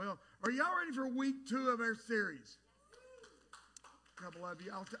Are y'all ready for week 2 of our series? A couple of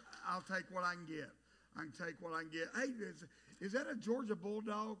you. I'll take what I can get. I can take what I can get. Hey, is that a Georgia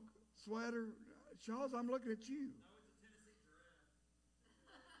Bulldog sweater? Charles, I'm looking at you.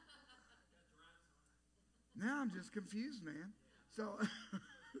 No, it's a Tennessee giraffe. Now I'm just confused, man.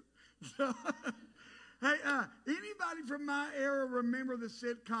 Hey, anybody from my era remember the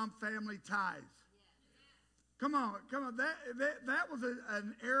sitcom Family Ties? Come on. That was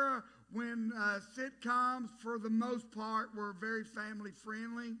an era when sitcoms, for the most part, were very family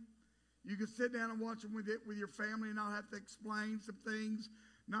friendly. You could sit down and watch them with your family and not have to explain some things,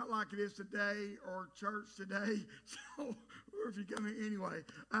 not like it is today or church today. So, or if you come in anyway.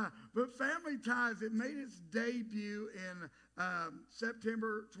 But Family Ties, it made its debut in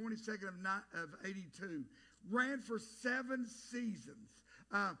September 22nd of 82. Ran for 7 seasons.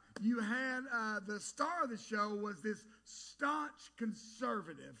 You had the star of the show was this staunch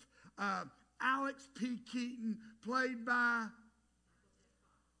conservative, Alex P. Keaton, played by,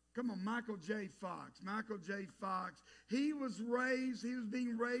 Michael J. Fox. Michael J. Fox. He was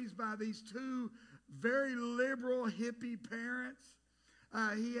being raised by these 2 very liberal hippie parents.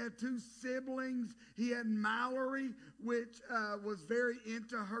 He had 2 siblings. He had Mallory, which was very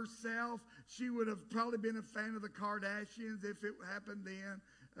into herself. She would have probably been a fan of the Kardashians if it happened then,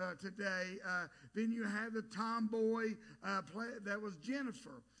 today. Then you had the tomboy that was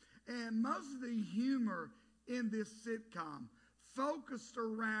Jennifer. And most of the humor in this sitcom focused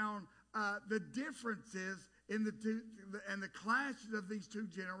around the differences in the two and the clashes of these 2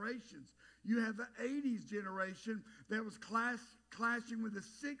 generations. You have the 80s generation that was clashing with the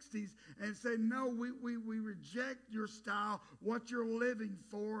 60s and said, no, we reject your style, what you're living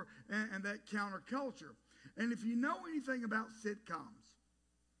for, and that counterculture. And if you know anything about sitcoms,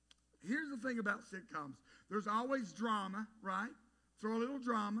 here's the thing about sitcoms. There's always drama, right? Throw a little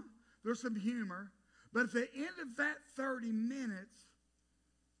drama. There's some humor. But at the end of that 30 minutes,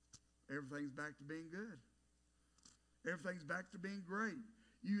 everything's back to being good. Everything's back to being great.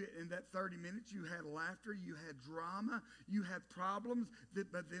 In that 30 minutes, you had laughter, you had drama, you had problems,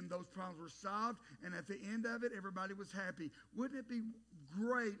 but then those problems were solved, and at the end of it, everybody was happy. Wouldn't it be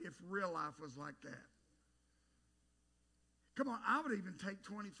great if real life was like that? Come on, I would even take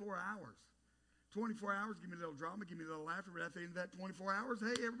 24 hours. 24 hours, give me a little drama, give me a little laughter, but at the end of that 24 hours,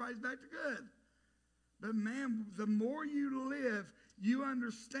 hey, everybody's back to good. But man, the more you live, you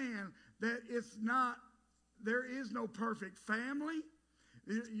understand that there is no perfect family.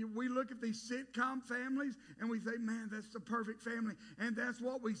 We look at these sitcom families and we say, man, that's the perfect family. And that's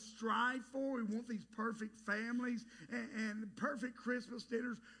what we strive for. We want these perfect families and perfect Christmas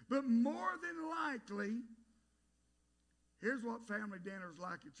dinners. But more than likely, here's what family dinner's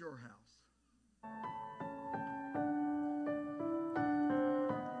like at your house.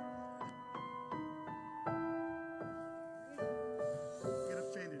 Get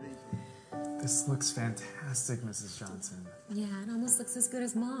offended easily. This looks fantastic, Mrs. Johnson. Yeah, it almost looks as good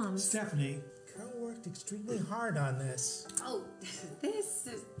as Mom's. Stephanie, Carol worked extremely hard on this. Oh,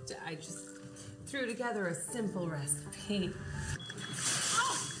 I just threw together a simple recipe.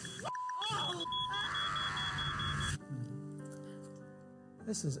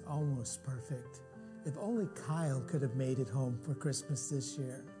 This is almost perfect. If only Kyle could have made it home for Christmas this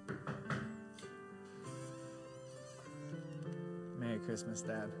year. Merry Christmas,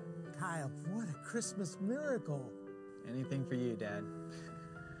 Dad. Kyle, what a Christmas miracle. Anything for you, Dad.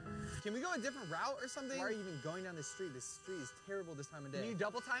 Can we go a different route or something? Why are you even going down this street? This street is terrible this time of day. Can you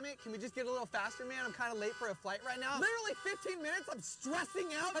double time it? Can we just get a little faster, man? I'm kind of late for a flight right now. Literally 15 minutes, I'm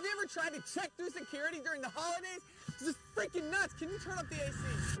stressing out. Have you ever tried to check through security during the holidays? It's just freaking nuts. Can you turn up the AC?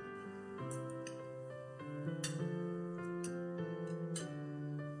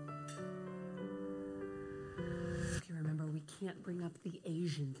 Okay, remember, we can't bring up the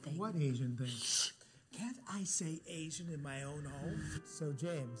Asian thing. What Asian thing? Can't I say Asian in my own home? So,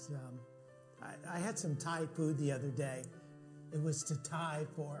 James, I had some Thai food the other day. It was to tie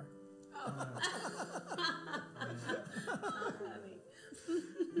for.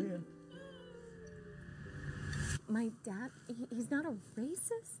 Yeah. My dad, he's not a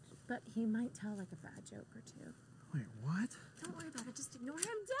racist, but he might tell like a bad joke or 2. Wait, what? Don't worry about it. Just ignore him,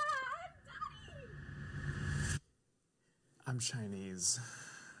 Dad! Daddy! I'm Chinese,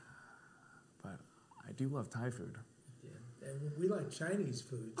 but I do love Thai food. Yeah, and we like Chinese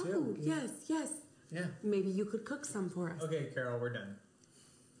food, Oh, too. yes. Yeah. Maybe you could cook some for us. Okay, Carol, we're done.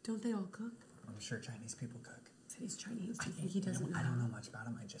 Don't they all cook? I'm sure Chinese people cook. Said he's Chinese. Do you think he doesn't know? I don't know much about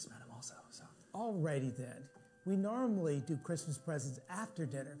him. I just met him also, so. Alrighty then. We normally do Christmas presents after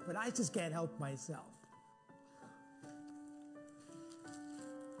dinner, but I just can't help myself.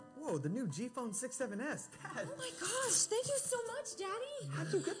 Whoa, Whoa, the new G Phone 67s. Dad. Oh my gosh, thank you so much, Daddy.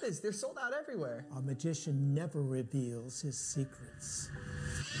 How'd you get this? They're sold out everywhere. A magician never reveals his secrets.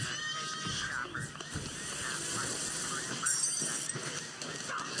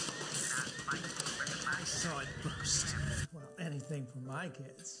 I saw it burst. Well, anything for my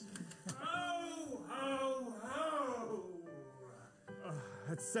kids. Ho, ho, ho!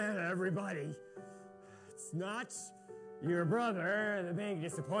 It's Santa, everybody. It's not your brother, the big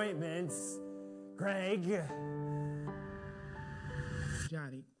disappointment, Greg.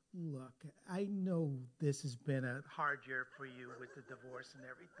 Johnny, look, I know this has been a hard year for you with the divorce and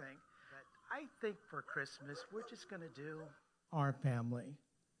everything, but I think for Christmas, we're just going to do our family.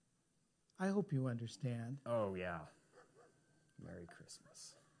 I hope you understand. Oh, yeah. Merry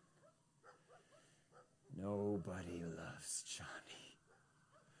Christmas. Nobody loves Johnny.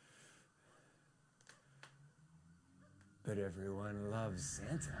 But everyone loves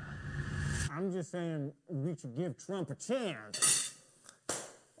Santa. I'm just saying we should give Trump a chance.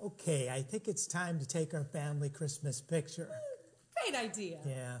 Okay, I think it's time to take our family Christmas picture. Great idea.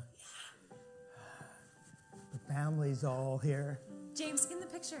 Yeah. The family's all here. James, get in the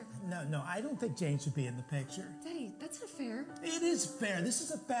picture. No, I don't think James should be in the picture. Daddy, that's not fair. It is fair. This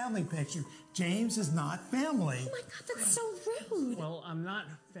is a family picture. James is not family. Oh my God, that's so rude. Well, I'm not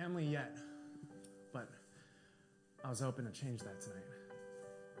family yet, but I was hoping to change that tonight.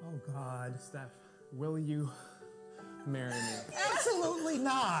 Oh, God. Steph, will you marry me? Absolutely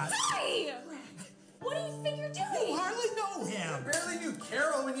not. Daddy! What do you think you're doing? You hardly know him. You barely knew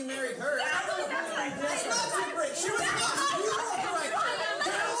Carol when you married her. That's not too great. She was not. You were right.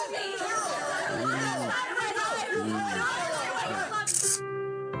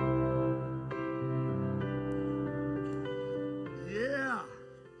 Yeah.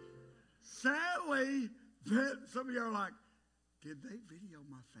 Sadly, some of you are like, did they video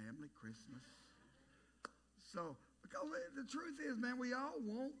my family Christmas? So, because the truth is, man, we all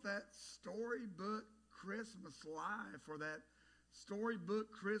want that storybook Christmas life or that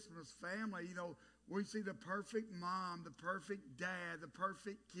storybook Christmas family. You know, we see the perfect mom, the perfect dad, the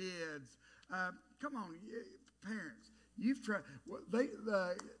perfect kids. Come on, parents. You've tried.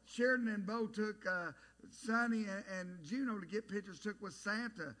 Sheridan and Bo took Sonny and Juno to get pictures took with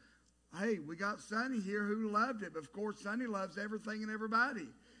Santa. Hey, we got Sonny here who loved it. But of course, Sonny loves everything and everybody.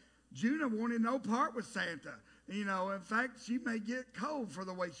 Juno wanted no part with Santa. You know, in fact, she may get cold for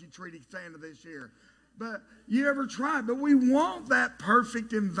the way she treated Santa this year. But you ever tried? But we want that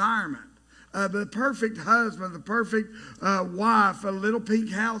perfect environment. The perfect husband, the perfect wife, little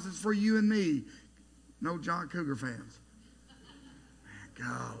pink houses for you and me. No John Cougar fans.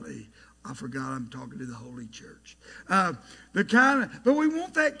 Golly, I forgot I'm talking to the Holy Church. But we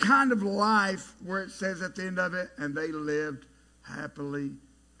want that kind of life where it says at the end of it, and they lived happily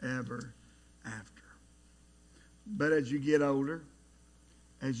ever after. But as you get older,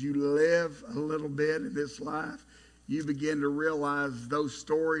 as you live a little bit in this life, you begin to realize those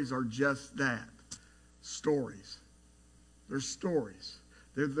stories are just that. Stories. They're stories.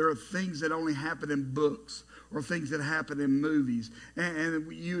 There are things that only happen in books or things that happen in movies.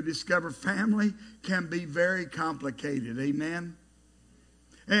 And you discover family can be very complicated. Amen?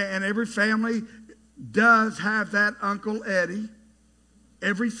 And every family does have that Uncle Eddie.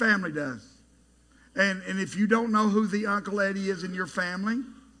 Every family does. And if you don't know who the Uncle Eddie is in your family,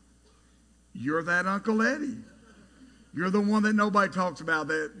 you're that Uncle Eddie. You're the one that nobody talks about.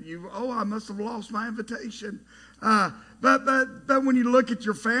 I must have lost my invitation. But when you look at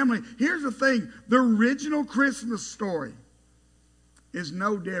your family, here's the thing. The original Christmas story is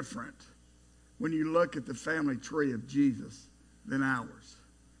no different when you look at the family tree of Jesus than ours.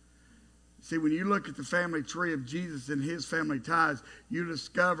 See, when you look at the family tree of Jesus and his family ties, you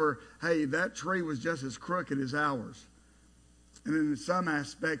discover, hey, that tree was just as crooked as ours. And in some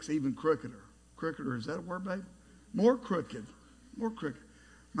aspects, even crookeder. Crookeder, is that a word, babe? More crooked. More crooked.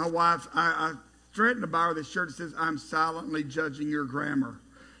 My wife, I threatened to buy her this shirt that says, I'm silently judging your grammar.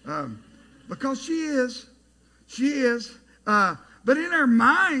 Because she is. She is. But in our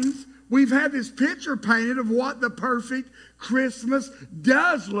minds, we've had this picture painted of what the perfect Christmas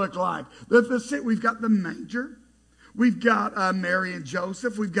does look like. We've got the manger. We've got Mary and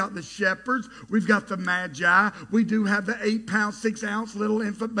Joseph. We've got the shepherds. We've got the Magi. We do have the 8-pound, 6-ounce little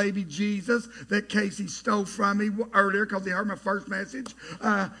infant baby Jesus that Casey stole from me earlier because he heard my first message.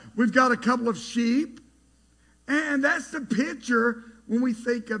 We've got a couple of sheep. And that's the picture when we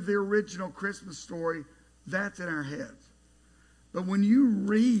think of the original Christmas story. That's in our heads. But when you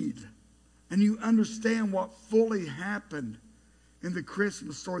read and you understand what fully happened, in the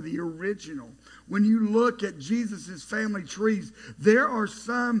Christmas story, the original. When you look at Jesus' family trees, there are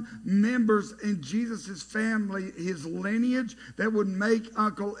some members in Jesus' family, his lineage, that would make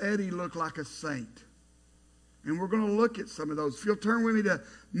Uncle Eddie look like a saint. And we're going to look at some of those. If you'll turn with me to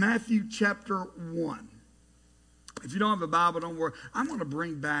Matthew chapter 1. If you don't have a Bible, don't worry. I'm going to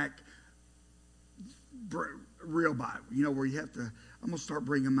bring back real Bible. You know, where you have to, I'm going to start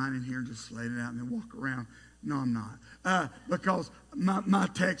bringing mine in here and just laying it out and then walk around. No, I'm not. Because my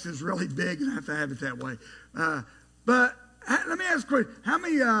text is really big and I have to have it that way. But let me ask you, how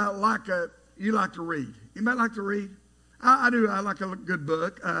many you like to read? Anybody like to read? I do. I like a good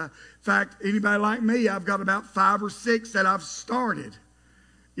book. In fact, anybody like me, I've got about 5 or 6 that I've started.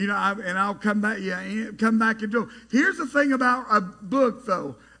 You know, and I'll come back. Yeah, come back and do. Here's the thing about a book,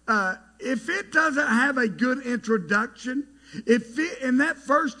 though. If it doesn't have a good introduction, if in that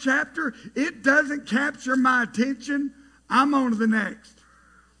first chapter it doesn't capture my attention, I'm on to the next.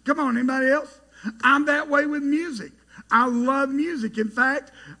 Come on, anybody else? I'm that way with music. I love music. In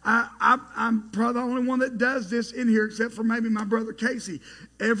fact, I'm probably the only one that does this in here, except for maybe my brother Casey.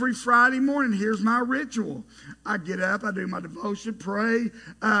 Every Friday morning, here's my ritual. I get up, I do my devotion, pray.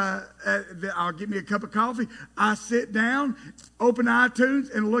 I'll get me a cup of coffee. I sit down, open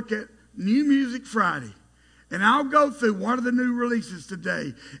iTunes, and look at New Music Friday. And I'll go through, what are the new releases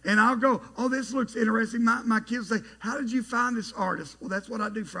today? And I'll go, oh, this looks interesting. My kids say, how did you find this artist? Well, that's what I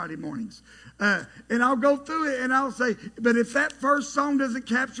do Friday mornings. And I'll go through it and I'll say, but if that first song doesn't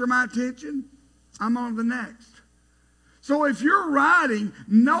capture my attention, I'm on to the next. So if you're writing,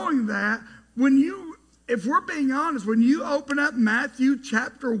 knowing that, if we're being honest, when you open up Matthew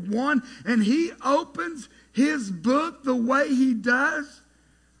chapter 1 and he opens his book the way he does,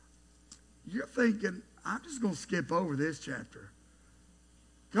 you're thinking, I'm just going to skip over this chapter.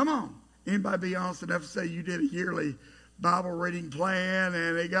 Come on. Anybody be honest enough to say you did a yearly Bible reading plan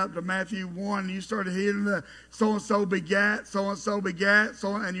and they got to Matthew 1 and you started hearing the so-and-so begat, so-and-so begat,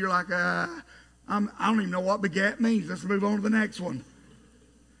 and you're like, I don't even know what begat means. Let's move on to the next one.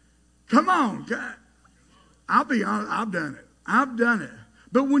 Come on. God. I'll be honest. I've done it.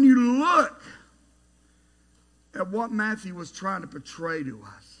 But when you look at what Matthew was trying to portray to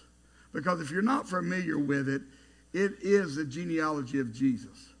us, because if you're not familiar with it, it is the genealogy of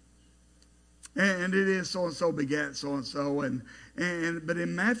Jesus. And it is so-and-so begat so-and-so. But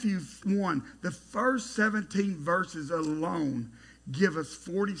in Matthew 1, the first 17 verses alone give us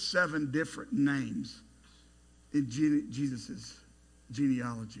 47 different names in Jesus'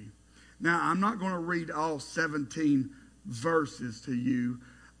 genealogy. Now, I'm not going to read all 17 verses to you,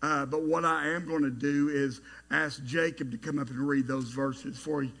 but what I am going to do is ask Jacob to come up and read those verses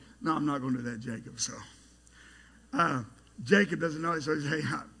for you. No, I'm not going to do that, Jacob. So, Jacob doesn't know it, so he says, hey,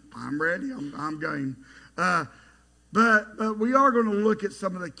 I'm ready. I'm going. But we are going to look at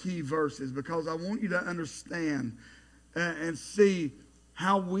some of the key verses because I want you to understand and see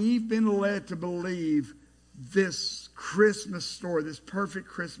how we've been led to believe this Christmas story, this perfect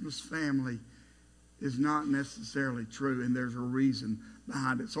Christmas family, is not necessarily true, and there's a reason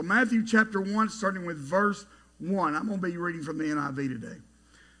behind it. So Matthew chapter 1, starting with verse 1. I'm going to be reading from the NIV today.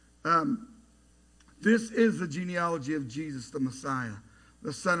 This is the genealogy of Jesus, the Messiah,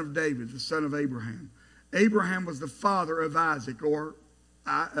 the son of David, the son of Abraham. Abraham was the father of Isaac, or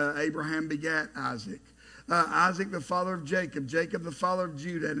Abraham begat Isaac. Isaac, the father of Jacob. Jacob, the father of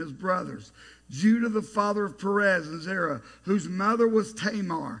Judah and his brothers. Judah, the father of Perez and Zerah, whose mother was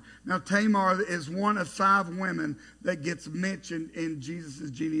Tamar. Now, Tamar is one of 5 women that gets mentioned in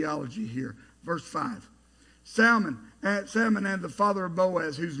Jesus' genealogy here. Verse 5. Salmon and the father of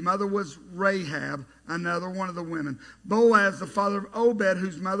Boaz, whose mother was Rahab, another one of the women. Boaz, the father of Obed,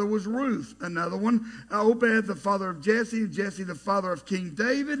 whose mother was Ruth, another one. Obed, the father of Jesse, and Jesse, the father of King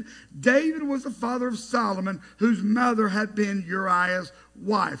David. David was the father of Solomon, whose mother had been Uriah's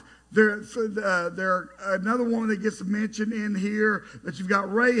wife. There another woman that gets mentioned in here, but you've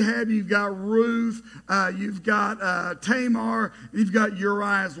got Rahab, you've got Ruth, you've got Tamar, and you've got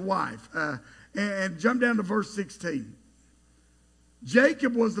Uriah's wife. And jump down to verse 16.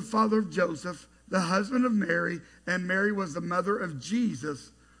 Jacob was the father of Joseph, the husband of Mary, and Mary was the mother of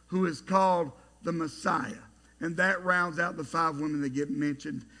Jesus, who is called the Messiah. And that rounds out the 5 women that get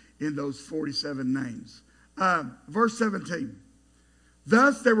mentioned in those 47 names. Verse 17.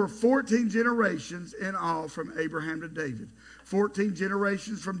 Thus there were 14 generations in all from Abraham to David. 14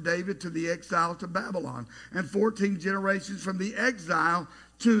 generations from David to the exile to Babylon. And 14 generations from the exile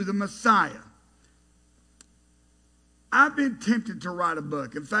to the Messiah. I've been tempted to write a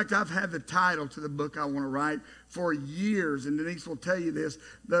book. In fact, I've had the title to the book I want to write for years, and Denise will tell you this.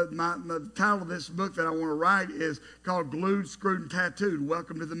 The title of this book that I want to write is called Glued, Screwed, and Tattooed,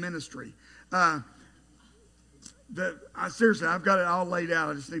 Welcome to the Ministry. Seriously, I've got it all laid out.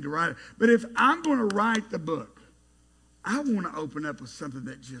 I just need to write it. But if I'm going to write the book, I want to open up with something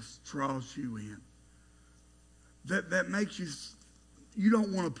that just draws you in. That makes you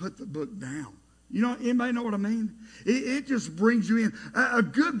don't want to put the book down. You know, anybody know what I mean? It just brings you in. A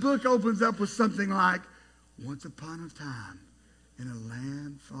good book opens up with something like, once upon a time in a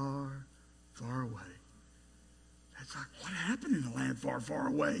land far, far away. That's like, what happened in a land far, far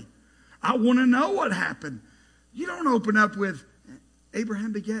away? I want to know what happened. You don't open up with,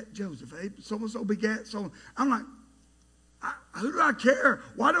 Abraham begat Joseph. So-and-so begat so. I'm like, who do I care?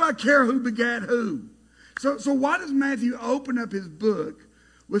 Why do I care who begat who? So why does Matthew open up his book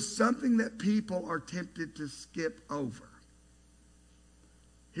with something that people are tempted to skip over?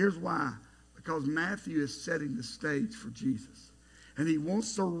 Here's why. Because Matthew is setting the stage for Jesus. And he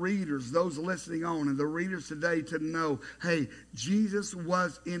wants the readers, those listening on, and the readers today to know, hey, Jesus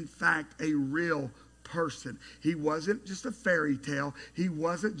was in fact a real person. He wasn't just a fairy tale. He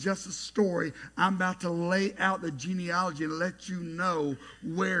wasn't just a story. I'm about to lay out the genealogy and let you know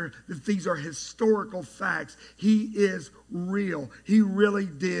where these are historical facts. He is real. He really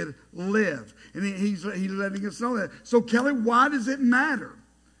did live. And he's letting us know that. So, Kelly, why does it matter?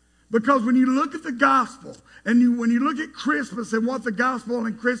 Because when you look at the gospel and when you look at Christmas and what the gospel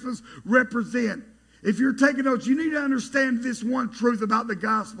and Christmas represent, if you're taking notes, you need to understand this one truth about the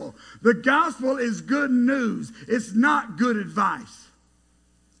gospel. The gospel is good news. It's not good advice.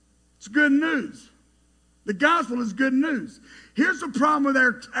 It's good news. The gospel is good news. Here's the problem with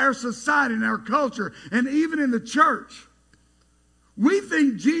our society and our culture, and even in the church. We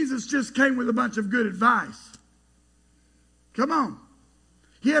think Jesus just came with a bunch of good advice. Come on.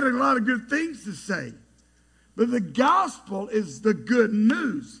 He had a lot of good things to say. But the gospel is the good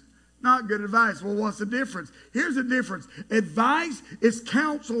news, not good advice. Well, what's the difference? Here's the difference. Advice is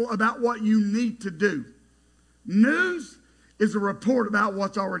counsel about what you need to do. News is a report about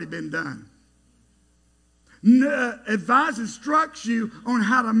what's already been done. Advice instructs you on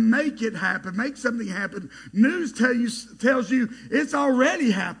how to make it happen, make something happen. News tells you it's already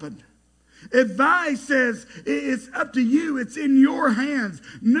happened. Advice says it's up to you. It's in your hands.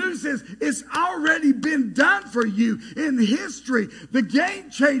 News says it's already been done for you in history. The game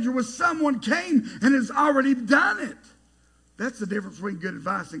changer was someone came and has already done it. That's the difference between good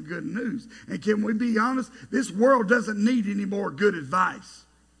advice and good news. And can we be honest? This world doesn't need any more good advice.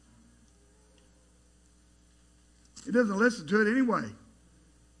 It doesn't listen to it anyway.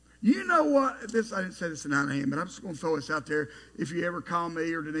 You know what? I didn't say this at 9 a.m., but I'm just going to throw this out there if you ever call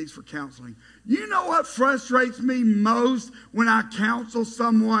me or Denise for counseling. You know what frustrates me most when I counsel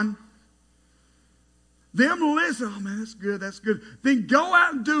someone? Them listen, oh man, that's good, that's good. Then go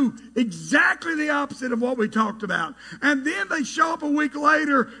out and do exactly the opposite of what we talked about. And then they show up a week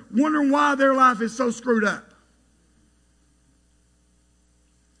later wondering why their life is so screwed up.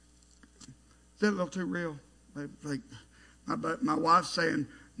 Is that a little too real? Like my wife's saying,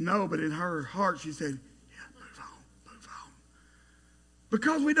 no, but in her heart she said, yeah, move on.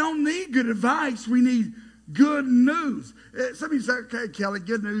 Because we don't need good advice. We need good news. Some of you say, okay, Kelly,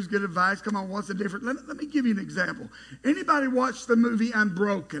 good news, good advice. Come on, what's the difference? Let me give you an example. Anybody watch the movie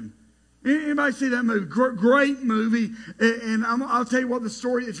Unbroken? Anybody see that movie? Great movie. And I'll tell you what the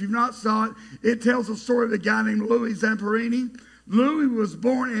story, if you've not saw it, it tells the story of a guy named Louis Zamperini. Louis was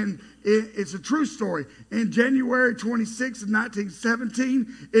born in, it's a true story, in January 26 of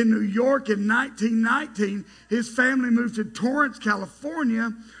 1917 in New York. In 1919, his family moved to Torrance,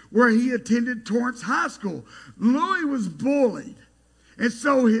 California, where he attended Torrance High School. Louis was bullied, and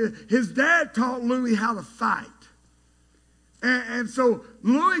so his dad taught Louis how to fight. And so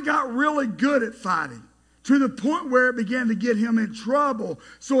Louis got really good at fighting, to the point where it began to get him in trouble.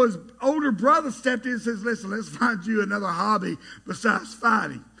 So his older brother stepped in and says, listen, let's find you another hobby besides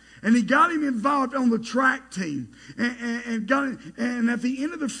fighting. And he got him involved on the track team. And at the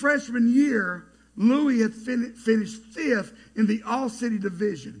end of the freshman year, Louis had finished 5th in the All-City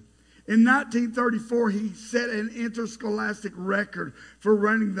Division. In 1934, he set an interscholastic record for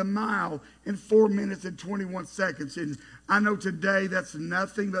running the mile in 4 minutes and 21 seconds. And I know today that's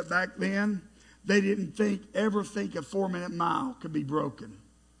nothing, but back then, they didn't ever think a 4-minute mile could be broken.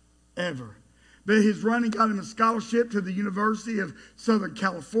 Ever. But his running got him a scholarship to the University of Southern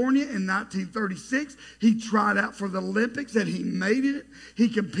California in 1936. He tried out for the Olympics and he made it. He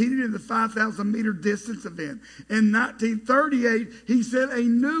competed in the 5,000-meter distance event. In 1938, he set a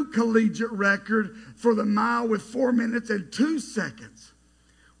new collegiate record for the mile with 4 minutes and 2 seconds.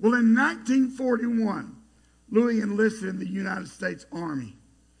 Well, in 1941, Louis enlisted in the United States Army.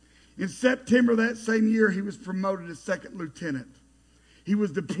 In September that same year, he was promoted to second lieutenant. He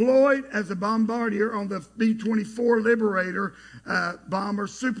was deployed as a bombardier on the B-24 Liberator bomber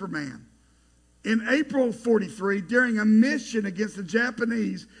Superman. In April of 43, during a mission against the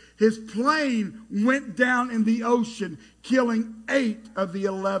Japanese, his plane went down in the ocean, killing 8 of the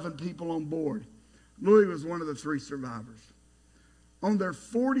 11 people on board. Louis was one of the 3 survivors. On their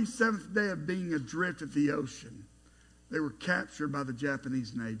 47th day of being adrift at the ocean, they were captured by the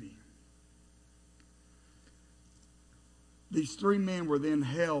Japanese Navy. These 3 men were then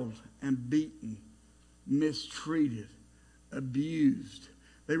held and beaten, mistreated, abused.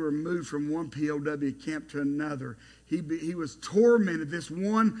 They were moved from one POW camp to another. He was tormented. This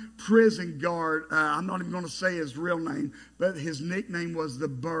one prison guard, I'm not even going to say his real name, but his nickname was the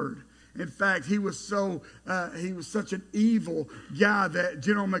Bird. In fact, he was such an evil guy that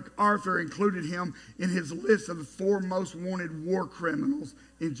General MacArthur included him in his list of the 4 most wanted war criminals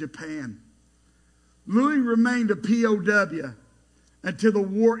in Japan. Louis remained a POW until the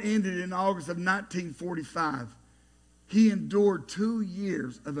war ended in August of 1945. He endured 2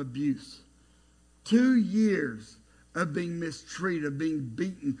 years of abuse, 2 years of being mistreated, of being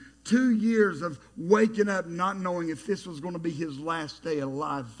beaten, 2 years of waking up not knowing if this was going to be his last day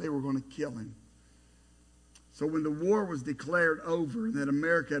alive, if they were going to kill him. So when the war was declared over and that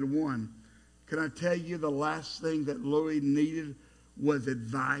America had won, can I tell you the last thing that Louis needed was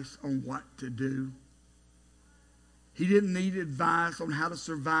advice on what to do? He didn't need advice on how to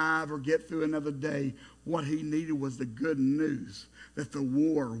survive or get through another day. What he needed was the good news that the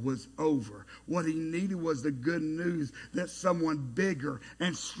war was over. What he needed was the good news that someone bigger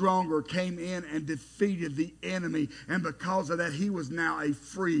and stronger came in and defeated the enemy. And because of that, he was now a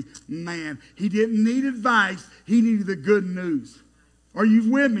free man. He didn't need advice. He needed the good news. Are you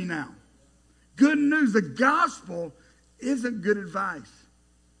with me now? Good news. The gospel isn't good advice.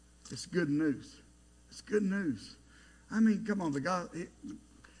 It's good news. It's good news. I mean, come on, the God.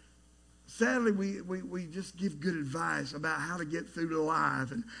 Sadly, we just give good advice about how to get through to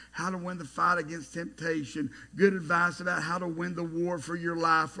life and how to win the fight against temptation. Good advice about how to win the war for your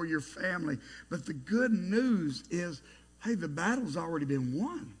life, for your family. But the good news is, hey, the battle's already been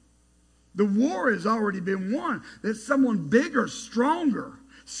won. The war has already been won. That someone bigger, stronger,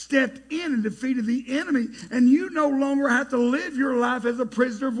 stepped in and defeated the enemy. And you no longer have to live your life as a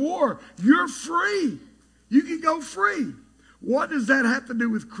prisoner of war. You're free. You can go free. What does that have to do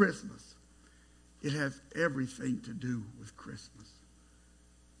with Christmas? It has everything to do with Christmas.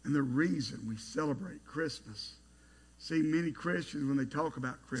 And the reason we celebrate Christmas. See, many Christians, when they talk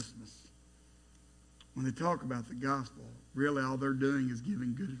about Christmas, when they talk about the gospel, really all they're doing is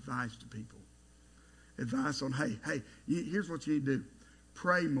giving good advice to people. Advice on, hey, here's what you need to do.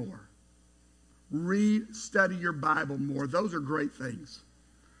 Pray more. Read, study your Bible more. Those are great things.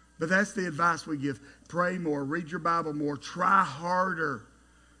 But that's the advice we give. Pray more. Read your Bible more. Try harder.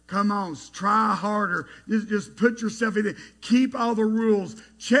 Come on, try harder. Just put yourself in it. Keep all the rules.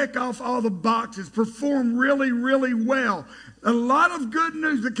 Check off all the boxes. Perform really, really well. A lot of good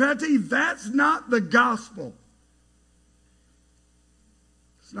news. But can I tell you, that's not the gospel.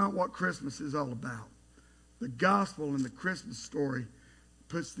 It's not what Christmas is all about. The gospel in the Christmas story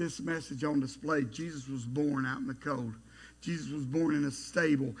puts this message on display. Jesus was born out in the cold. Jesus was born in a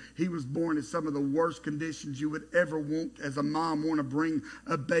stable. He was born in some of the worst conditions you would ever want as a mom want to bring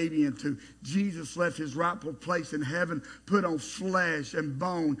a baby into. Jesus left his rightful place in heaven, put on flesh and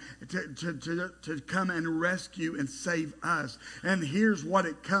bone to come and rescue and save us. And here's what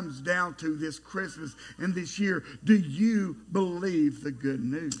it comes down to this Christmas and this year. Do you believe the good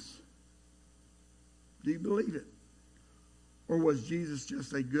news? Do you believe it? Or was Jesus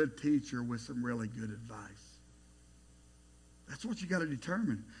just a good teacher with some really good advice? That's what you got to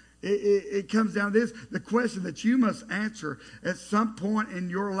determine. It comes down to this. The question that you must answer at some point in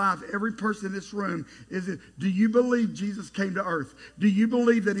your life, every person in this room, is it, do you believe Jesus came to earth? Do you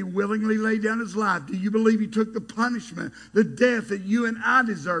believe that he willingly laid down his life? Do you believe he took the punishment, the death that you and I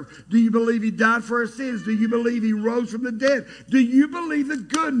deserve? Do you believe he died for our sins? Do you believe he rose from the dead? Do you believe the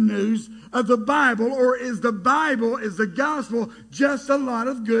good news of the Bible, or is the gospel, just a lot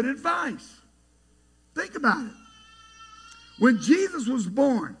of good advice? Think about it. When Jesus was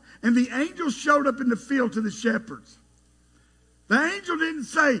born and the angel showed up in the field to the shepherds, the angel didn't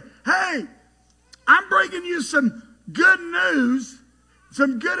say, hey, I'm bringing you some good news,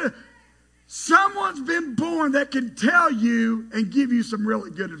 someone's been born that can tell you and give you some really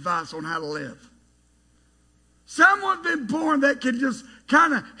good advice on how to live. Someone's been born that can just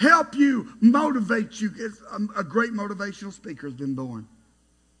kind of help you, motivate you. A great motivational speaker has been born.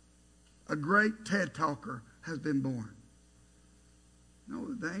 A great TED talker has been born.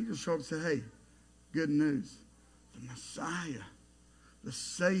 No, the angel showed up and said, hey, good news. The Messiah, the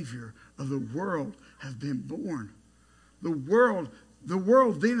Savior of the world has been born. The world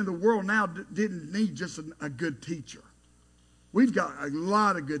then and the world now didn't need just a good teacher. We've got a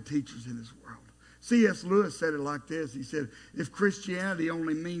lot of good teachers in this world. C.S. Lewis said it like this. He said, if Christianity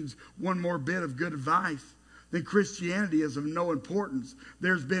only means one more bit of good advice, then Christianity is of no importance.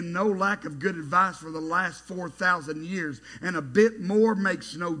 There's been no lack of good advice for the last 4,000 years, and a bit more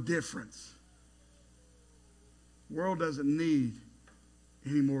makes no difference. The world doesn't need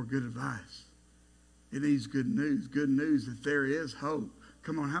any more good advice. It needs good news. Good news that there is hope.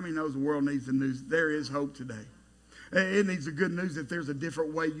 Come on, how many knows the world needs the news? There is hope today. It needs the good news that there's a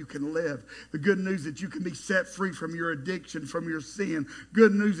different way you can live. The good news that you can be set free from your addiction, from your sin.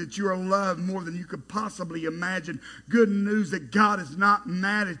 Good news that you are loved more than you could possibly imagine. Good news that God is not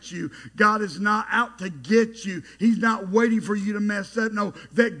mad at you. God is not out to get you. He's not waiting for you to mess up. No,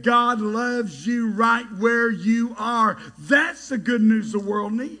 that God loves you right where you are. That's the good news the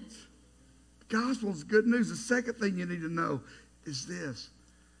world needs. The gospel is good news. The second thing you need to know is this: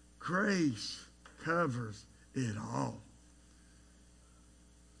 grace covers it all.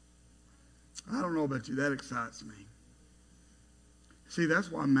 I don't know about you, that excites me. See, that's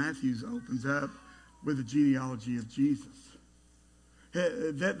why Matthew opens up with the genealogy of Jesus.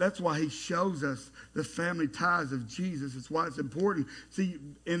 That's why he shows us the family ties of Jesus. It's why it's important. See,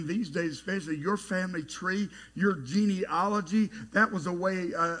 in these days especially, your family tree, your genealogy, that was a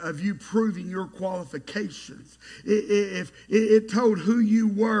way of you proving your qualifications. It told who you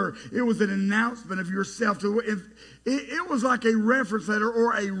were. It was an announcement of yourself. It was like a reference letter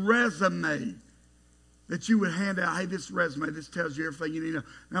or a resume that you would hand out. Hey, this resume, this tells you everything you need to know.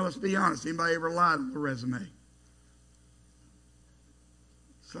 Now, let's be honest. Anybody ever lied on the resume?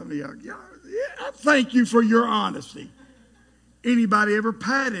 Some of y'all, yeah, thank you for your honesty. Anybody ever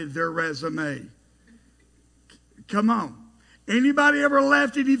padded their resume? Come on. Anybody ever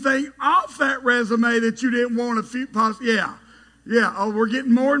left anything off that resume that you didn't want Yeah. Oh, we're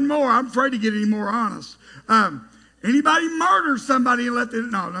getting more and more. I'm afraid to get any more honest. Anybody murder somebody and let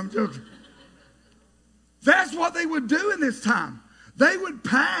them? No, I'm joking. That's what they would do in this time. They would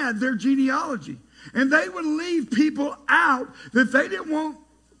pad their genealogy, and they would leave people out that they didn't want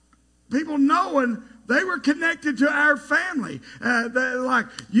people knowing they were connected to our family. They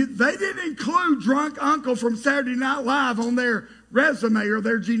didn't include drunk uncle from Saturday Night Live on their resume or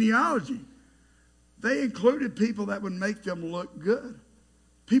their genealogy. They included people that would make them look good,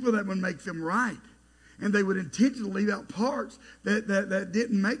 people that would make them right. And they would intentionally leave out parts that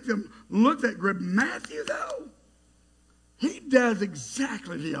didn't make them look that good. Matthew, though, he does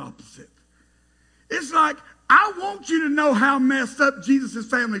exactly the opposite. It's like, I want you to know how messed up Jesus'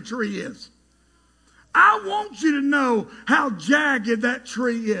 family tree is. I want you to know how jagged that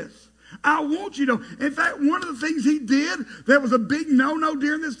tree is. I want you to know. In fact, one of the things he did that was a big no-no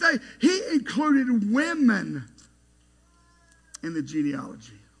during this day, he included women in the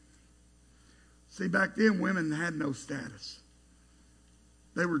genealogy. See, back then, women had no status.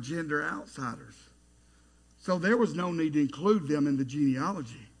 They were gender outsiders. So there was no need to include them in the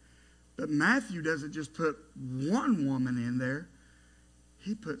genealogy. But Matthew doesn't just put one woman in there.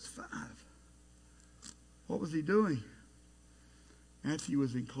 He puts 5. What was he doing? Matthew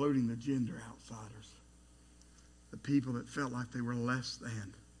was including the gender outsiders. The people that felt like they were less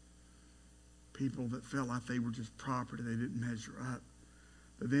than. People that felt like they were just property. They didn't measure up.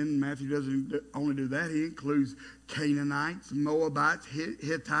 But then Matthew doesn't only do that. He includes Canaanites, Moabites,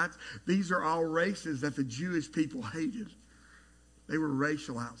 Hittites. These are all races that the Jewish people hated. They were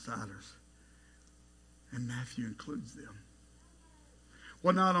racial outsiders. And Matthew includes them.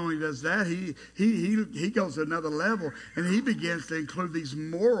 Well, not only does that, he goes to another level, and he begins to include these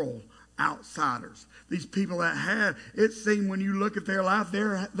moral outsiders. These people that had, it seemed when you look at their life,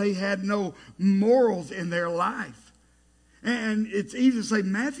 they had no morals in their life. And it's easy to say,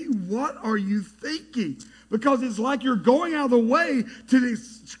 Matthew, what are you thinking? Because it's like you're going out of the way to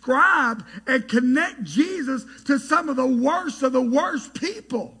describe and connect Jesus to some of the worst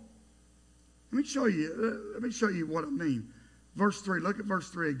people. Let me show you what I mean. Verse 3. Look at verse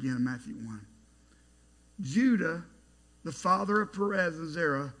 3 again in Matthew 1. Judah, the father of Perez and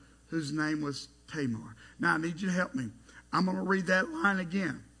Zerah, whose name was Tamar. Now, I need you to help me. I'm going to read that line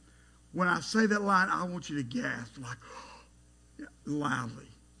again. When I say that line, I want you to gasp like loudly.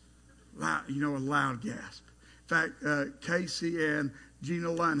 A loud gasp. In fact, Casey and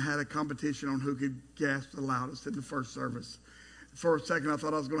Gina Lund had a competition on who could gasp the loudest in the first service. For a second, I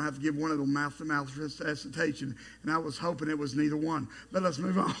thought I was going to have to give one of them mouth-to-mouth resuscitation, and I was hoping it was neither one. But let's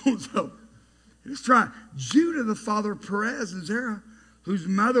move on. So let's try. Judah, the father of Perez and Zerah, whose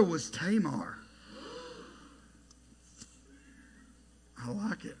mother was Tamar. I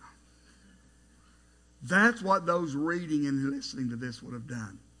like it. That's what those reading and listening to this would have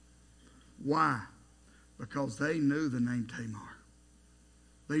done. Why? Because they knew the name Tamar.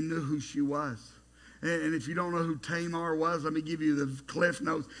 They knew who she was. And if you don't know who Tamar was, let me give you the Cliff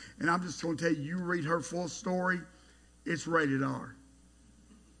Notes. And I'm just going to tell you, you read her full story, it's rated R.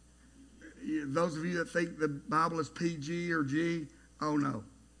 Those of you that think the Bible is PG or G, oh no.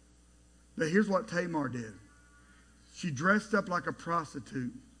 But here's what Tamar did. She dressed up like a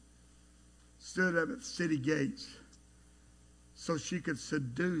prostitute, stood up at the city gates so she could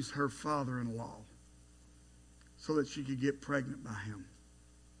seduce her father-in-law so that she could get pregnant by him.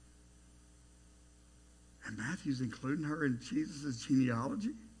 And Matthew's including her in Jesus' genealogy.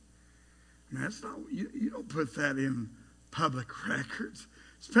 I mean, that's not, you don't put that in public records,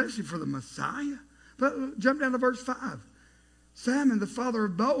 especially for the Messiah. But jump down to verse 5. Salmon, the father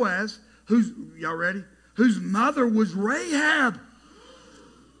of Boaz, y'all ready? Whose mother was Rahab.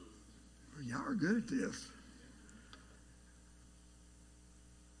 Y'all are good at this.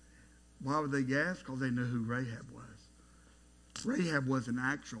 Why would they gasp? Because they knew who Rahab was. Rahab was an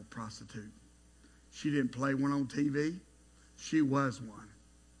actual prostitute. She didn't play one on TV. She was one.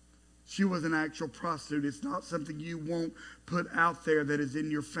 She was an actual prostitute. It's not something you won't put out there that is in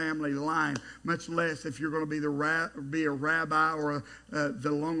your family line, much less if you're going to be a rabbi or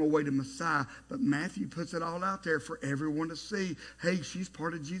the long-awaited Messiah. But Matthew puts it all out there for everyone to see. Hey, she's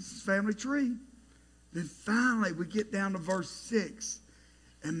part of Jesus' family tree. Then finally, we get down to verse 6,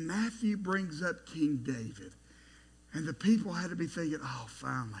 and Matthew brings up King David. And the people had to be thinking, oh,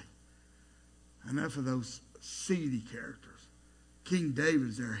 finally, enough of those seedy characters. King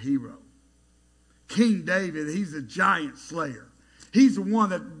David's their hero. King David, he's a giant slayer. He's the one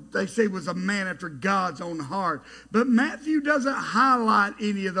that they say was a man after God's own heart. But Matthew doesn't highlight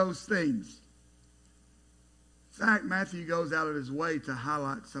any of those things. In fact, Matthew goes out of his way to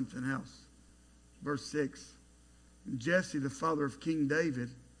highlight something else. Verse 6. Jesse, the father of King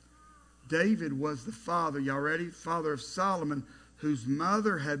David. David was the father, y'all ready? Father of Solomon, whose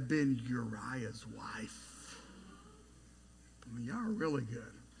mother had been Uriah's wife. I mean, y'all are really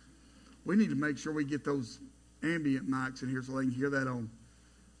good. We need to make sure we get those ambient mics in here so they can hear that on.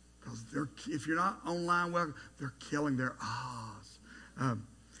 Because if you're not online, well, they're killing their ahs.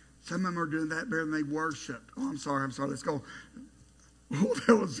 Some of them are doing that better than they worship. Oh, I'm sorry. Let's go. Oh,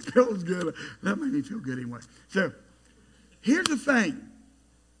 that was good. That made me feel good anyway. So, here's the thing.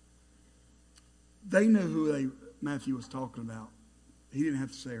 They knew who Matthew was talking about. He didn't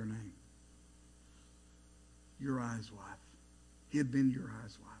have to say her name. Uriah's wife. He had been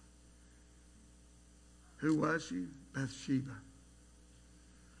Uriah's wife. Who was she? Bathsheba.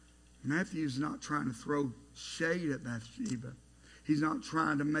 Matthew's not trying to throw shade at Bathsheba. He's not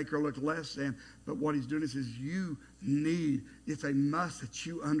trying to make her look less than, but what he's doing is you need, it's a must that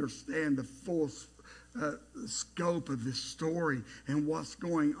you understand the full scope of this story and what's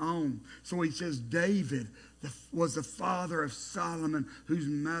going on. So he says David was the father of Solomon, whose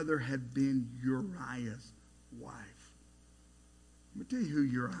mother had been Uriah's wife. Let me tell you who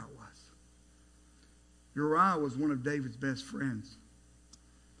Uriah was. Uriah was one of David's best friends.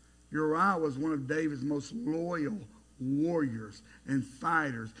 Uriah was one of David's most loyal warriors and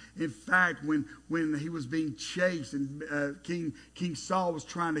fighters. In fact, when he was being chased and King Saul was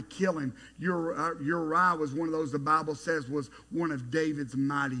trying to kill him, Uriah was one of those the Bible says was one of David's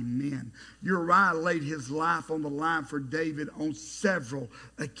mighty men. Uriah laid his life on the line for David on several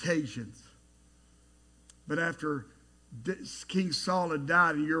occasions. But after King Saul had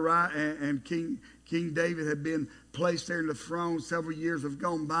died and Uriah and King David had been placed there in the throne, several years have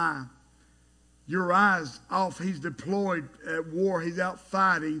gone by. Uriah's off. He's deployed at war. He's out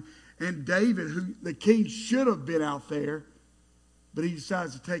fighting. And David, who the king should have been out there, but he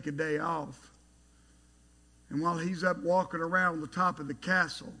decides to take a day off. And while he's up walking around on the top of the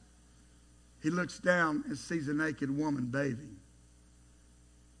castle, he looks down and sees a naked woman bathing.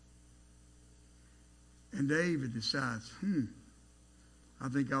 And David decides, I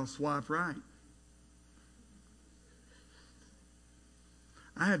think I'll swipe right.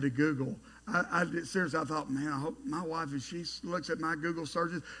 I had to Google. Seriously, I thought, man, I hope my wife, if she looks at my Google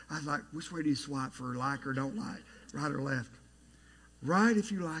searches, I was like, which way do you swipe for like or don't like, right or left? Right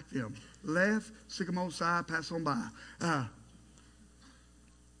if you like them. Left, stick them on side, pass on by.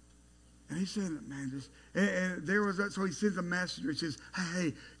 And he said, man, and there was so he sends a messenger. He says,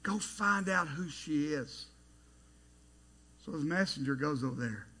 hey, go find out who she is. So his messenger goes over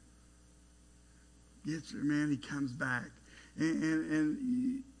there. Gets her, man, he comes back.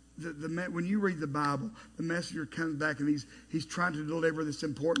 When you read the Bible, the messenger comes back and he's trying to deliver this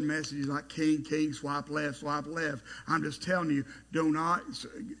important message. He's like, king, swipe left, swipe left. I'm just telling you, do not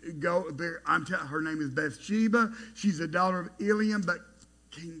go there. Her name is Bathsheba. She's the daughter of Eliam, but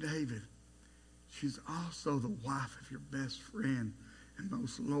King David, she's also the wife of your best friend and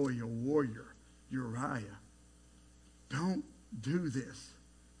most loyal warrior, Uriah. Don't do this.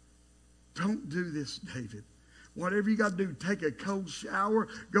 Don't do this, David. Whatever you got to do, take a cold shower,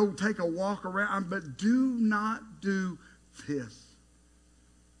 go take a walk around, but do not do this.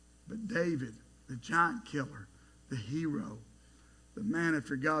 But David, the giant killer, the hero, the man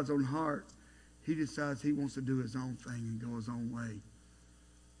after God's own heart, he decides he wants to do his own thing and go his own way.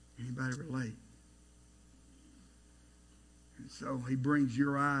 Anybody relate? And so he brings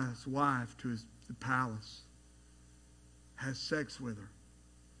Uriah's wife to the palace, has sex with her.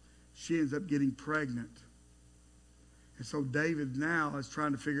 She ends up getting pregnant. And so David now is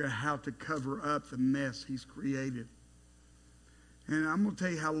trying to figure out how to cover up the mess he's created. And I'm going to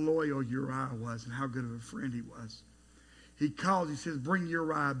tell you how loyal Uriah was and how good of a friend he was. He calls, he says, bring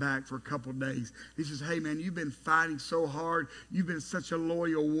Uriah back for a couple of days. He says, hey, man, you've been fighting so hard. You've been such a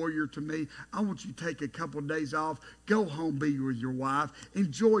loyal warrior to me. I want you to take a couple of days off. Go home, be with your wife.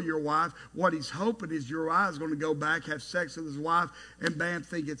 Enjoy your wife. What he's hoping is Uriah is going to go back, have sex with his wife, and bam,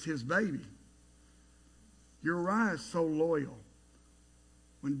 think it's his baby. Uriah is so loyal.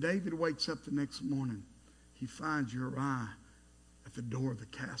 When David wakes up the next morning, he finds Uriah at the door of the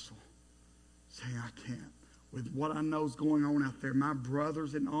castle saying, I can't. With what I know is going on out there, my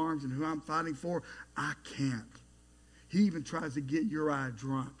brothers in arms and who I'm fighting for, I can't. He even tries to get Uriah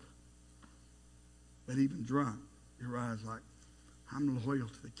drunk. But even drunk, Uriah's like, I'm loyal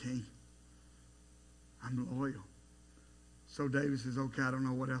to the king. I'm loyal. So David says, okay, I don't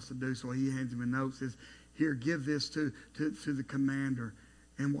know what else to do. So he hands him a note, says, here, give this to the commander.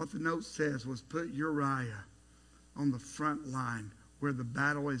 And what the note says was, put Uriah on the front line where the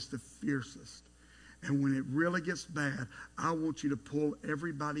battle is the fiercest. And when it really gets bad, I want you to pull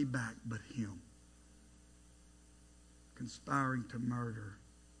everybody back but him. Conspiring to murder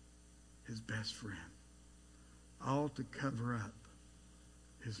his best friend. All to cover up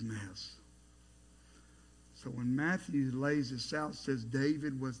his mess. So when Matthew lays this out, says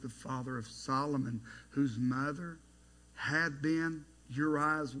David was the father of Solomon, whose mother had been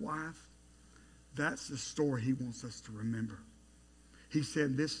Uriah's wife. That's the story he wants us to remember. He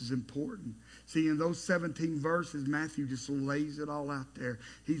said this is important. See, in those 17 verses, Matthew just lays it all out there.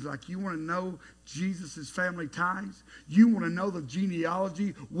 He's like, you want to know Jesus' family ties? You want to know the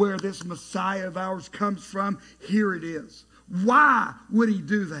genealogy where this Messiah of ours comes from? Here it is. Why would he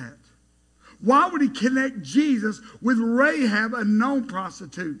do that? Why would he connect Jesus with Rahab, a known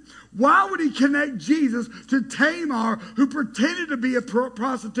prostitute? Why would he connect Jesus to Tamar, who pretended to be a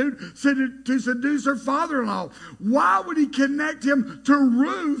prostitute to seduce her father-in-law? Why would he connect him to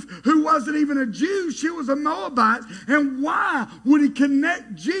Ruth, who wasn't even a Jew? She was a Moabite. And why would he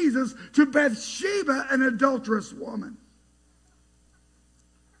connect Jesus to Bathsheba, an adulterous woman?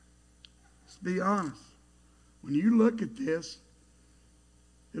 Let's be honest. When you look at this,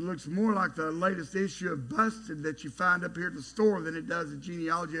 it looks more like the latest issue of Busted that you find up here at the store than it does the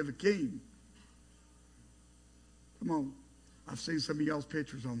genealogy of a king. Come on. I've seen some of y'all's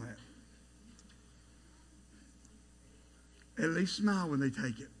pictures on that. At least smile when they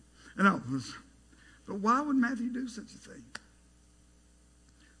take it. No, but why would Matthew do such a thing?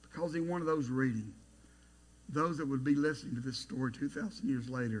 Because he wanted those reading, those that would be listening to this story 2,000 years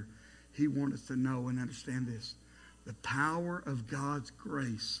later, he wanted us to know and understand this. The power of God's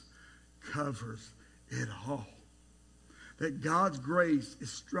grace covers it all. That God's grace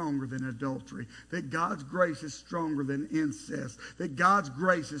is stronger than adultery. That God's grace is stronger than incest. That God's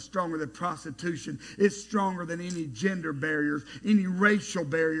grace is stronger than prostitution. It's stronger than any gender barriers, any racial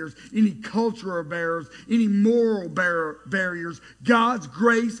barriers, any cultural barriers, any moral barriers. God's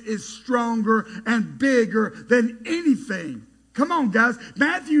grace is stronger and bigger than anything. Come on, guys.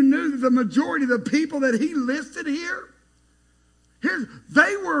 Matthew knew that the majority of the people that he listed here,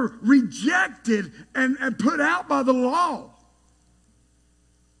 they were rejected and put out by the law.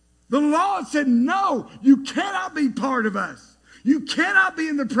 The law said, no, you cannot be part of us. You cannot be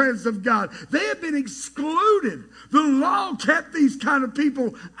in the presence of God. They have been excluded. The law kept these kind of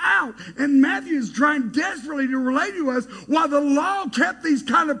people out. And Matthew is trying desperately to relate to us why the law kept these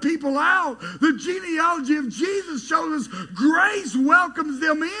kind of people out. The genealogy of Jesus shows us grace welcomes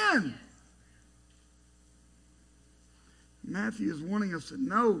them in. Matthew is wanting us to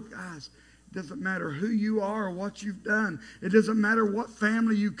know, guys, it doesn't matter who you are or what you've done. It doesn't matter what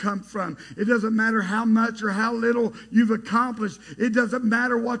family you come from. It doesn't matter how much or how little you've accomplished. It doesn't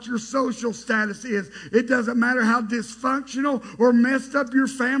matter what your social status is. It doesn't matter how dysfunctional or messed up your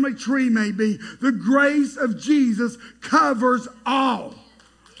family tree may be. The grace of Jesus covers all.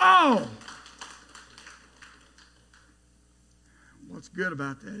 All. What's good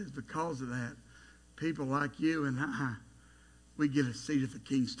about that is because of that, people like you and I, we get a seat at the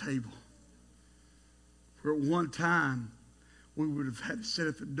King's table. Where at one time, we would have had to sit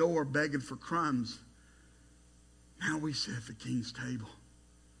at the door begging for crumbs. Now we sit at the King's table.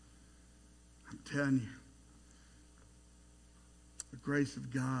 I'm telling you, the grace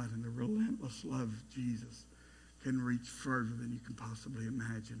of God and the relentless love of Jesus can reach further than you can possibly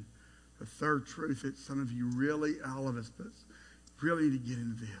imagine. The third truth that some of you really, all of us, but really need to get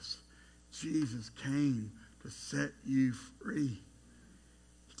into this. Jesus came to set you free.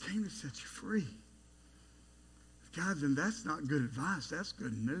 He came to set you free. God, then that's not good advice. That's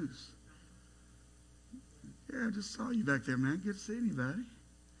good news. Yeah, I just saw you back there, man. Good to see anybody.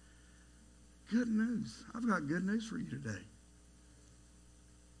 Good news. I've got good news for you today.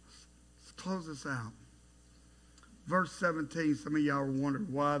 Let's close this out. Verse 17, some of y'all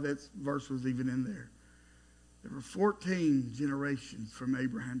wondered why that verse was even in there. There were 14 generations from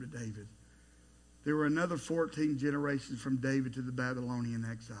Abraham to David. There were another 14 generations from David to the Babylonian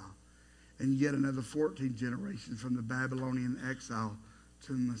exile. And yet another 14 generations from the Babylonian exile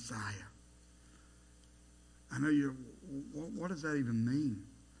to the Messiah. I know you're, what does that even mean?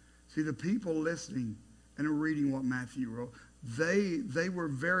 See, the people listening and reading what Matthew wrote, they were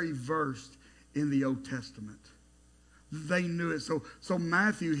very versed in the Old Testament. They knew it. So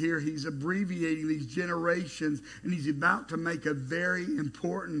Matthew here, he's abbreviating these generations, and he's about to make a very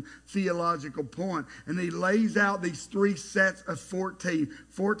important theological point. And he lays out these three sets of 14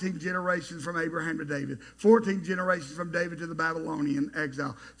 generations from Abraham to David, 14 generations from David to the Babylonian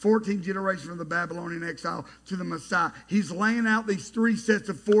exile, 14 generations from the Babylonian exile to the Messiah. He's laying out these three sets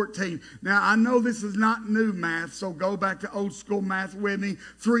of 14. Now, I know this is not new math, so go back to old school math with me.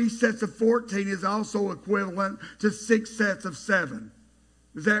 3 sets of 14 is also equivalent to 6 sets of 7.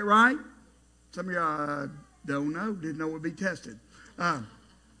 Is that right? Some of y'all don't know, didn't know it would be tested.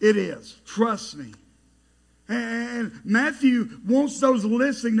 It is. Trust me. And Matthew wants those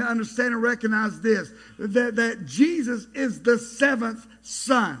listening to understand and recognize this, that Jesus is the 7th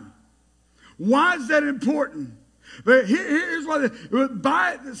son. Why is that important? But here's why.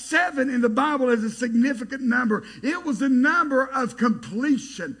 By 7 in the Bible is a significant number. It was a number of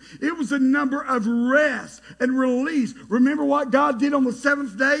completion. It was a number of rest and release. Remember what God did on the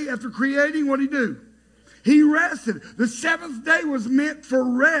 7th day after creating? What did he do? He rested. The 7th day was meant for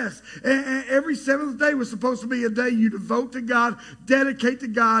rest. And every 7th day was supposed to be a day you devote to God, dedicate to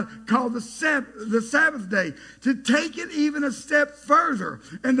God, called the Sabbath day. To take it even a step further,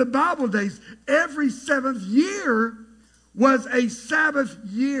 in the Bible days, every 7th year was a Sabbath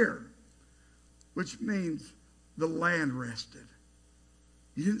year, which means the land rested.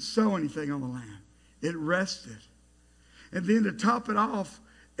 You didn't sow anything on the land. It rested. And then to top it off,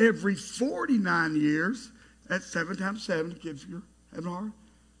 every 49 years, that's 7 times 7, gives you an hour.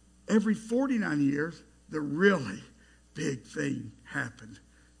 Every 49 years, the really big thing happened.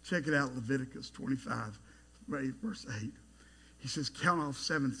 Check it out, Leviticus 25, verse 8. He says, count off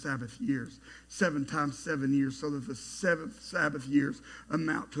 7 Sabbath years, 7 times 7 years, so that the 7th Sabbath years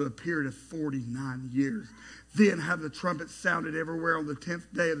amount to a period of 49 years. Then have the trumpet sounded everywhere on the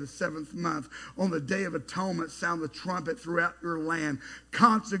 10th day of the 7th month. On the day of atonement, sound the trumpet throughout your land.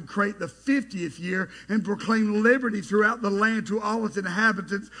 Consecrate the 50th year and proclaim liberty throughout the land to all its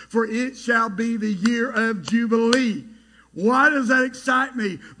inhabitants, for it shall be the year of Jubilee. Why does that excite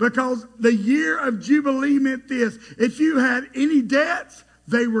me? Because the year of Jubilee meant this. If you had any debts,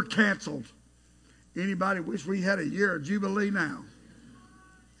 they were canceled. Anybody wish we had a year of Jubilee now?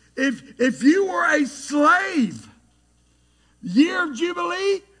 If you were a slave, year of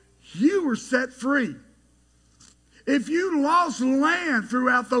Jubilee, you were set free. If you lost land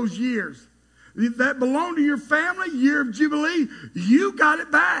throughout those years that belonged to your family, year of Jubilee, you got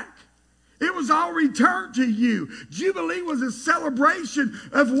it back. It was all returned to you. Jubilee was a celebration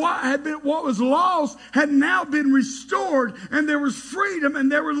of what was lost had now been restored, and there was freedom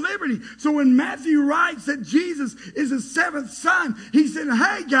and there was liberty. So when Matthew writes that Jesus is the seventh son, he said,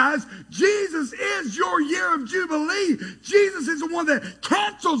 hey guys, Jesus is your year of Jubilee. Jesus is the one that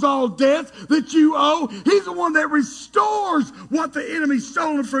cancels all debts that you owe. He's the one that restores what the enemy's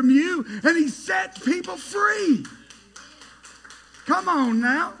stolen from you, and he sets people free. Come on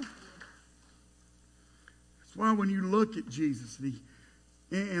now. That's why when you look at Jesus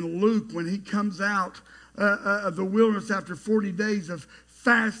in Luke, when he comes out of the wilderness after 40 days of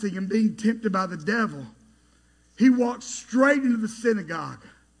fasting and being tempted by the devil, he walks straight into the synagogue.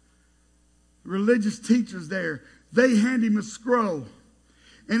 Religious teachers there, they hand him a scroll.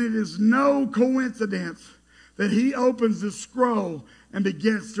 And it is no coincidence that he opens the scroll and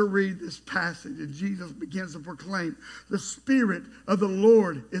begins to read this passage. And Jesus begins to proclaim, the Spirit of the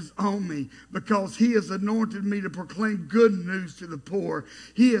Lord is on me because he has anointed me to proclaim good news to the poor.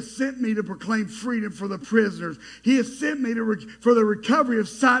 He has sent me to proclaim freedom for the prisoners. He has sent me for the recovery of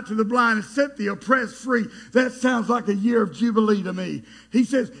sight to the blind and set the oppressed free. That sounds like a year of Jubilee to me. He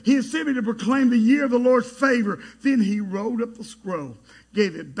says, he has sent me to proclaim the year of the Lord's favor. Then he rolled up the scroll,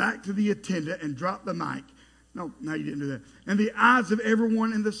 gave it back to the attendant, and dropped the mic. No, you didn't do that. And the eyes of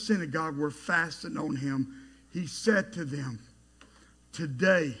everyone in the synagogue were fastened on him. He said to them,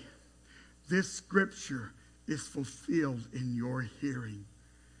 today, this scripture is fulfilled in your hearing.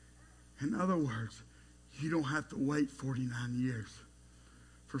 In other words, you don't have to wait 49 years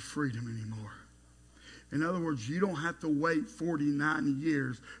for freedom anymore. In other words, you don't have to wait 49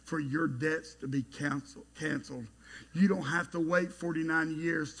 years for your debts to be canceled. You don't have to wait 49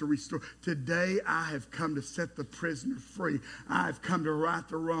 years to restore. Today, I have come to set the prisoner free. I have come to right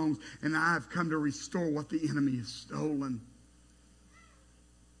the wrongs, and I have come to restore what the enemy has stolen.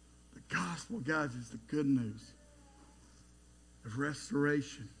 The gospel, guys, is the good news of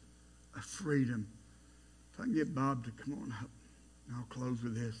restoration, of freedom. If I can get Bob to come on up, and I'll close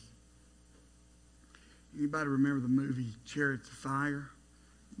with this. Anybody remember the movie Chariots of Fire?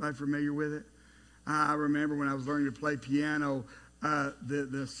 Anybody familiar with it? I remember when I was learning to play piano,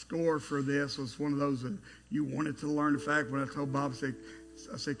 the score for this was one of those that you wanted to learn. In fact, when I told Bob,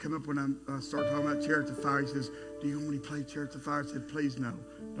 I said, come up when I start talking about Chariots of Fire. He says, do you want me to play Chariots of Fire? I said, please no,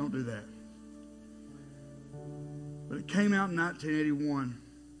 don't do that. But it came out in 1981.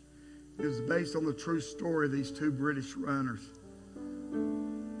 It was based on the true story of these two British runners.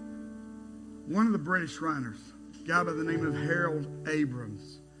 One of the British runners, a guy by the name of Harold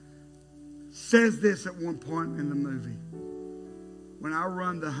Abrams, says this at one point in the movie. When I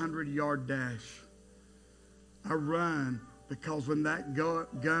run the 100-yard dash, I run because when that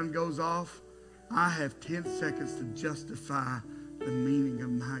gun goes off, I have 10 seconds to justify the meaning of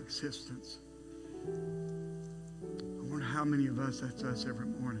my existence. I wonder how many of us, that's us every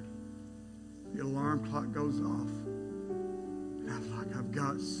morning. The alarm clock goes off, and I'm like, I've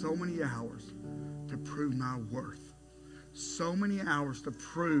got so many hours to prove my worth. So many hours to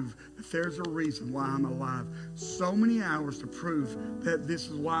prove that there's a reason why I'm alive. So many hours to prove that this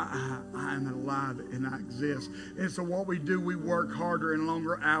is why I am alive and I exist. And so what we do, we work harder and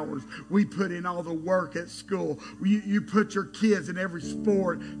longer hours. We put in all the work at school. You put your kids in every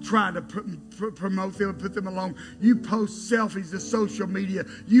sport, trying to promote them and put them along. You post selfies to social media.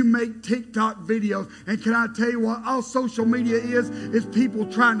 You make TikTok videos. And can I tell you what all social media is people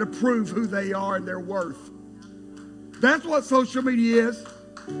trying to prove who they are and their worth. That's what social media is.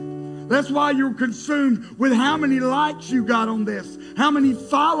 That's why you're consumed with how many likes you got on this, how many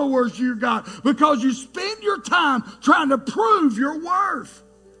followers you got, because you spend your time trying to prove your worth.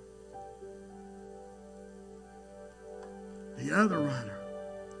 The other runner,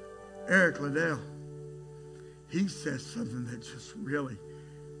 Eric Liddell, he says something that just really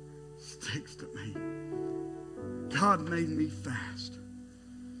sticks to me. God made me fast,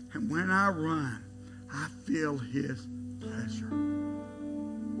 and when I run, I feel his pleasure.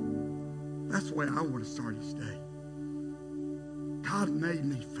 That's the way I want to start each day. God made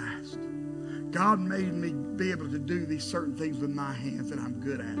me fast. God made me be able to do these certain things with my hands that I'm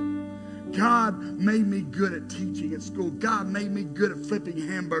good at. God made me good at teaching at school. God made me good at flipping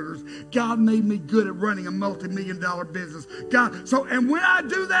hamburgers. God made me good at running a multi-million-dollar business. And when I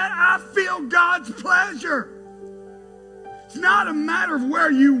do that, I feel God's pleasure. It's not a matter of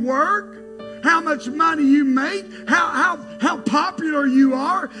where you work, how much money you make, how popular you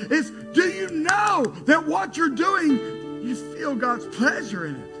are. It's, do you know that what you're doing, you feel God's pleasure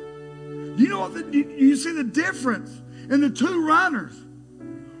in it? You know what? You see the difference in the two runners.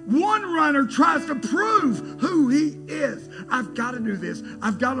 One runner tries to prove who he is. I've got to do this.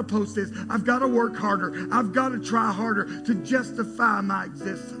 I've got to post this. I've got to work harder. I've got to try harder to justify my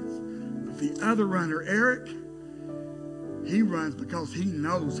existence. But the other runner, Eric, he runs because he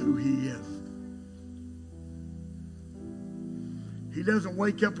knows who he is. He doesn't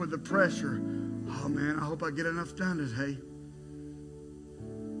wake up with the pressure. Oh man, I hope I get enough done today.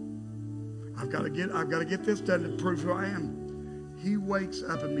 I've got to get this done to prove who I am. He wakes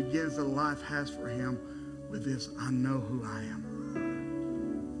up and begins the life has for him with this: I know who I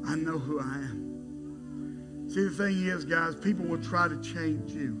am. I know who I am. See, the thing is, guys, people will try to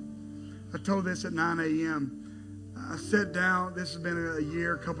change you. I told this at 9 a.m. I sat down, this has been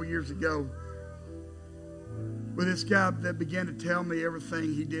a couple years ago, with this guy that began to tell me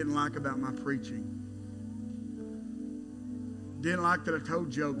everything he didn't like about my preaching. Didn't like that I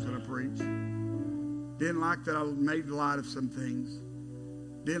told jokes when I preached. Didn't like that I made light of some things.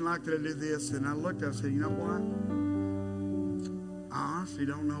 Didn't like that I did this. And I looked at him and said, you know what? I honestly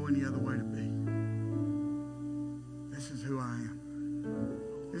don't know any other way to be. This is who I am.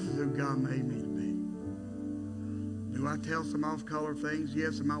 This is who God made me to be. Do I tell some off-color things?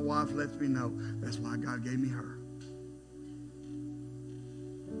 Yes, and my wife lets me know. That's why God gave me her.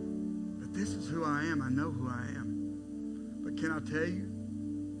 But this is who I am. I know who I am. But can I tell you,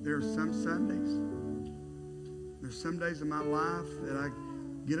 there are some Sundays, there's some days in my life that I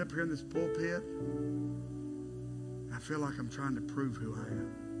get up here in this pulpit and I feel like I'm trying to prove who I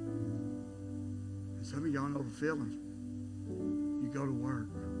am. And some of y'all know the feeling. You go to work,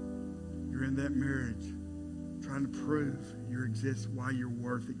 you're in that marriage, trying to prove why you're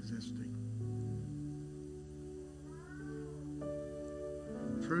worth existing.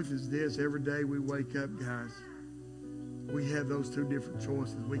 Truth is this: every day we wake up, guys, we have those two different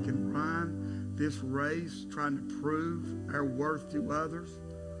choices. We can run this race trying to prove our worth to others,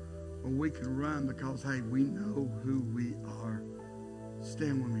 or we can run because, hey, we know who we are.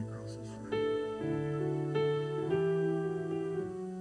 Stand with me,